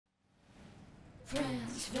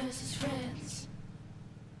Friends versus friends.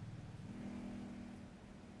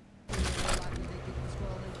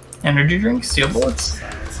 Energy drink, steel bullets.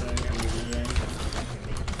 Silencing, energy drink.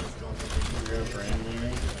 You're a brand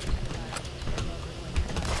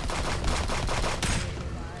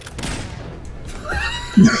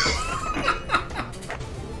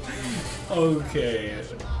new. Okay.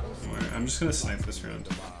 I'm just gonna snipe this round.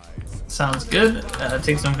 Sounds good.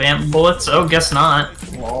 Take some vamp bullets. Oh, guess not.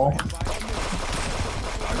 Lol.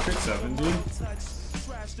 I picked 70.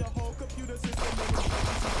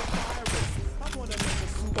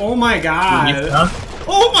 Oh my god!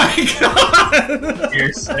 Oh my god!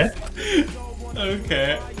 You're sick.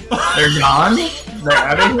 Okay. They're gone? They're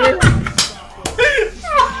out of here?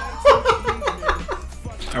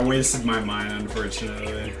 I wasted my mine,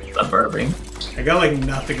 unfortunately. The burping. I got like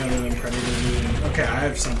nothing other than Predator Vision. Okay, I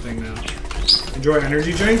have something now. Enjoy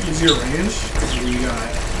energy drink, use your range, because we got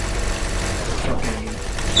fucking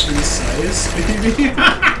precise, baby.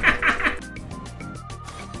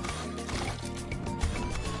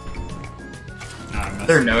 Nah,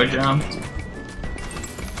 They're no jump.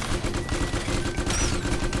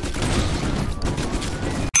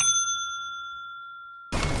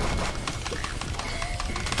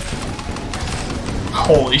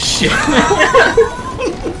 Holy shit. He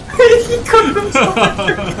cooked himself.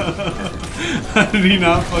 How did he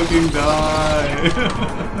not fucking die?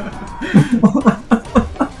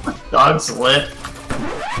 Dog's lit.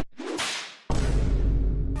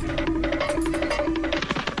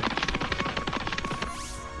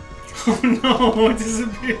 Oh no, it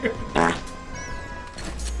disappeared.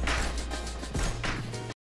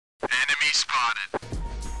 Enemy spotted.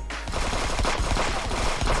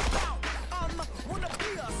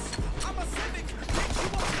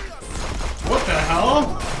 What the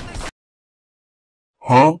hell?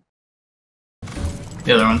 Huh?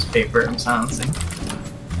 The other one's paper, I'm silencing.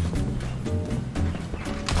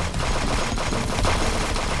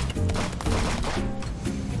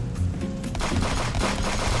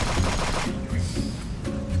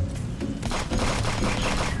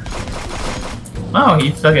 Oh,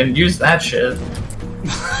 he fucking used that shit.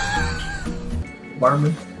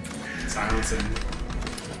 Barman. Silencing.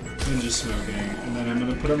 And just smoking. And then I'm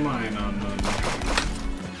gonna put a mine on them.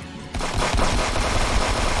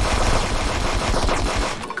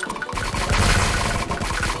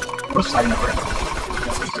 What's side number?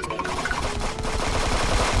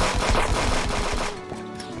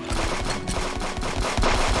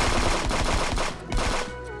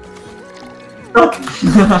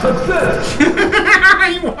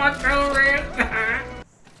 You walked over it!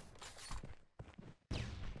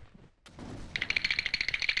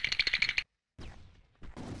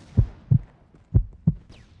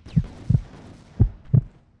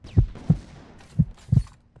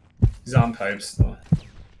 He's on pipe still.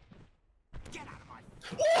 Get out of my...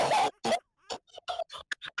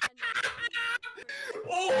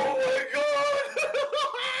 Oh my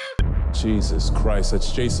god! Jesus Christ,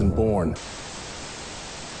 that's Jason Bourne.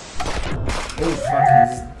 Oh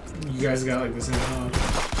fuck, you guys got like the same hug.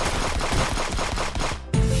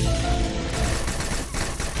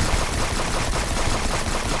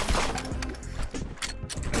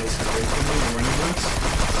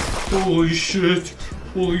 Holy shit!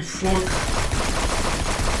 Holy fuck!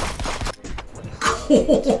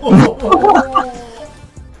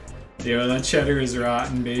 Yo, that cheddar is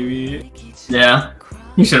rotten, baby. Yeah.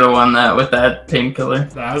 You should have won that with that painkiller.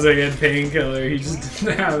 That was a good painkiller, he just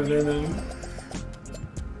didn't have it in him.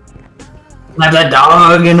 Have that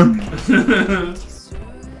dog in him.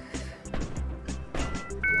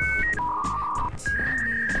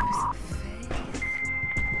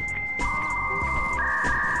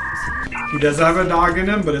 He does have a dog in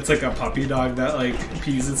him, but it's like a puppy dog that like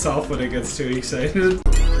pees itself when it gets too excited.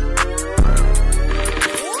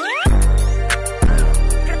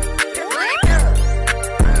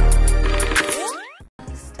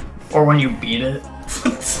 Or when you beat it.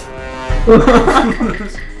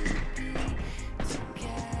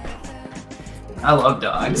 I love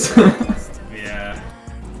dogs. Yeah.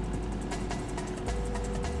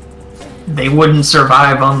 They wouldn't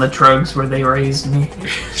survive on the drugs where they raised me.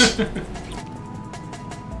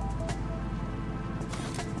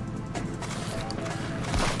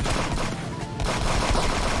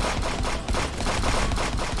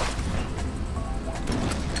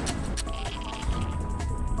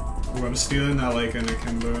 Ooh, I'm stealing that like in a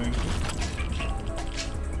kimboing.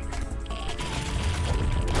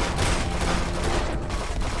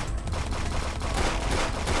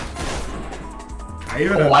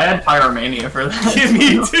 Oh, I had Pyromania for that. Yeah,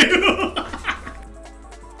 me too!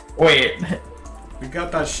 Wait.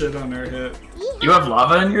 got that shit on our hip. You have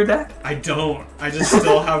lava in your deck? I don't. I just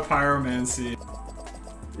still have pyromancy.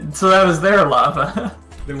 So that was their lava.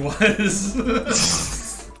 There was.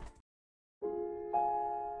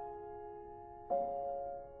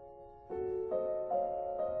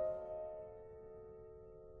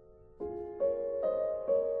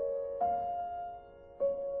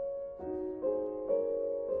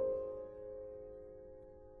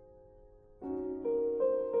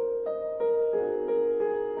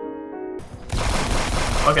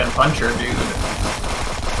 Fucking puncher, dude.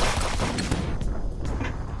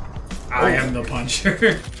 I am the puncher.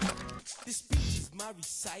 This speech is my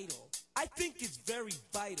recital. I think it's very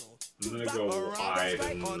vital. I'm gonna go wide.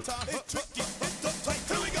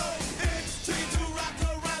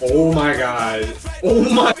 Oh my god. Oh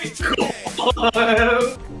my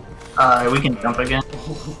god. We can jump again.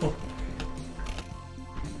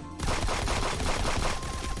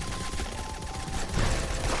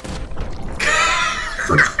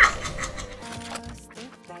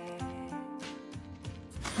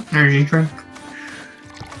 Energy drink.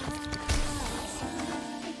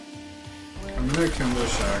 I'm gonna Kimbo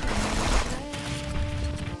shotgun.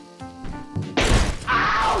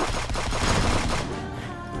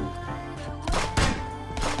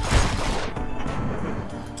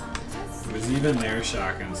 It was even their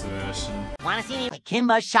shotgun suggestion. Wanna see me with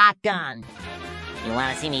Kimbo shotgun? You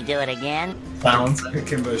wanna see me do it again? Sounds.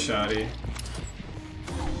 Kimbo shotty.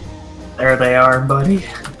 There they are, buddy.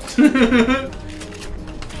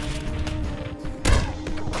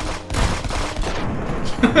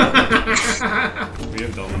 We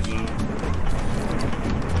have doubles now.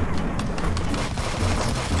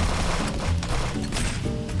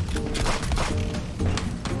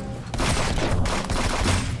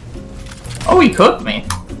 Oh, he cooked me.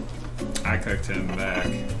 I cooked him back.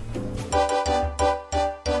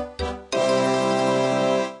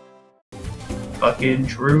 Fucking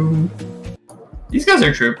true. These guys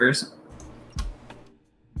are troopers.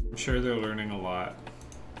 I'm sure they're learning a lot.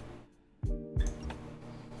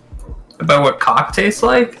 About what cock tastes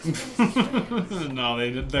like? No,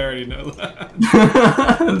 they already know that.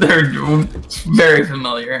 They're very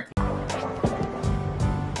familiar.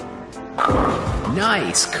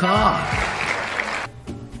 Nice cock.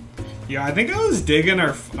 Yeah, I think I was digging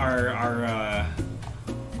our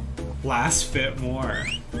last fit more,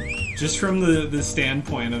 just from the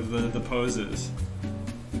standpoint of the poses.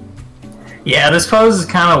 Yeah, this pose is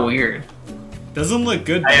kind of weird. Doesn't look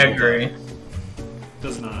good. I though. agree.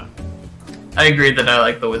 Does not. I agree that I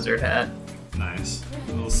like the wizard hat. Nice.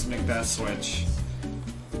 Let's make that switch.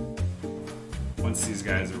 Once these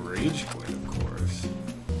guys rage quit, of course.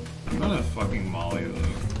 I'm gonna fucking molly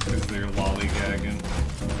them because they're lollygagging.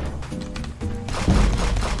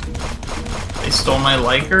 They stole my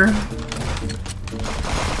liker.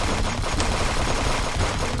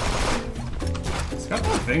 He's got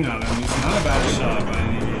that thing on him. He's not a bad shot by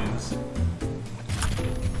any means.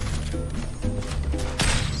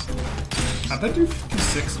 How'd that do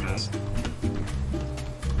 56, man?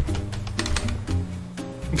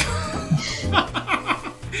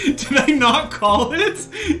 Did I not call it?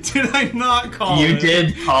 Did I not call it? You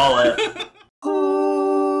did call it.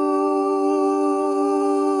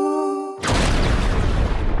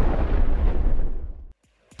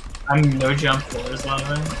 I'm no jump floors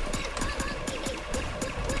loving.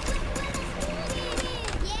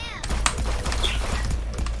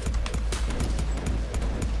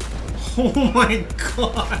 Oh my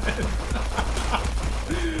god!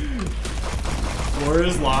 Floor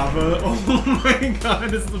is lava. Oh my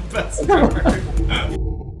god, it's the best part.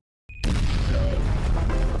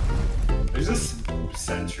 There's this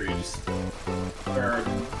sentry just. Or...